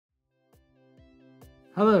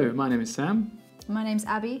Hello, my name is Sam. My name's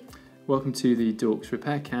Abby. Welcome to the Dawkes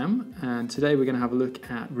repair cam, and today we're going to have a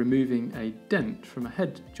look at removing a dent from a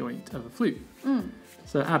head joint of a flute.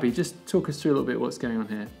 So Abby, just talk us through a little bit what's going on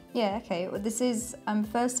here. Yeah, okay. Well, this is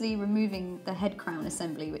firstly removing the head crown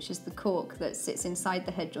assembly, which is the cork that sits inside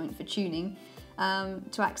the head joint for tuning.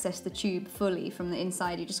 To access the tube fully from the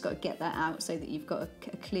inside, you just got to get that out so that you've got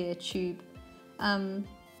a clear tube. When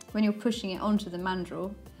you're pushing it onto the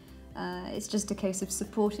mandrel, it's just a case of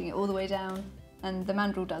supporting it all the way down, and the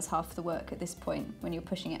mandrel does half the work at this point when you're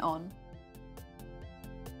pushing it on.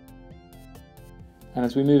 And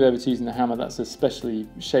as we move over to using the hammer, that's a specially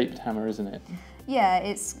shaped hammer, isn't it? Yeah,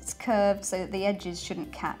 it's curved so that the edges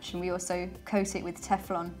shouldn't catch, and we also coat it with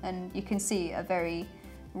Teflon, and you can see a very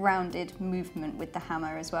rounded movement with the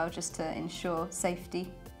hammer as well, just to ensure safety.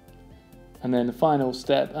 And then the final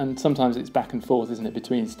step, and sometimes it's back and forth, isn't it,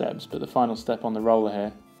 between steps, but the final step on the roller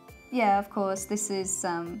here. Yeah, of course, this is,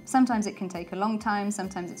 sometimes it can take a long time,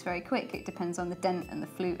 sometimes it's very quick, it depends on the dent and the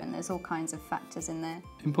flute, and there's all kinds of factors in there.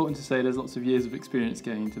 Important to say there's lots of years of experience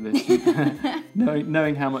going into this,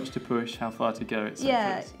 knowing how much to push, how far to go,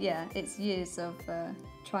 etc. Yeah, it's years of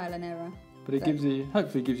trial and error. But it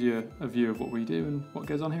hopefully gives you a view of what we do and what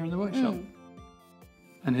goes on here in the workshop.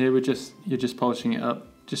 And here you're just polishing it up,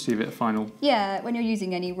 just to give it a final. Yeah, when you're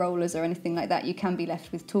using any rollers or anything like that, you can be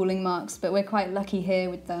left with tooling marks, but we're quite lucky here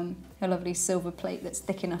with a lovely silver plate that's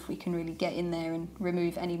thick enough we can really get in there and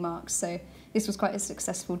remove any marks. So this was quite a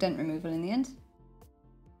successful dent removal in the end.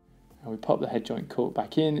 And we pop the head joint cork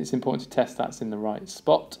back in. It's important to test that's in the right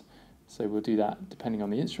spot, so we'll do that depending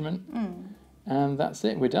on the instrument. And that's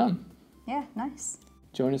it, we're done. Yeah, nice.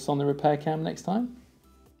 Join us on the repair cam next time.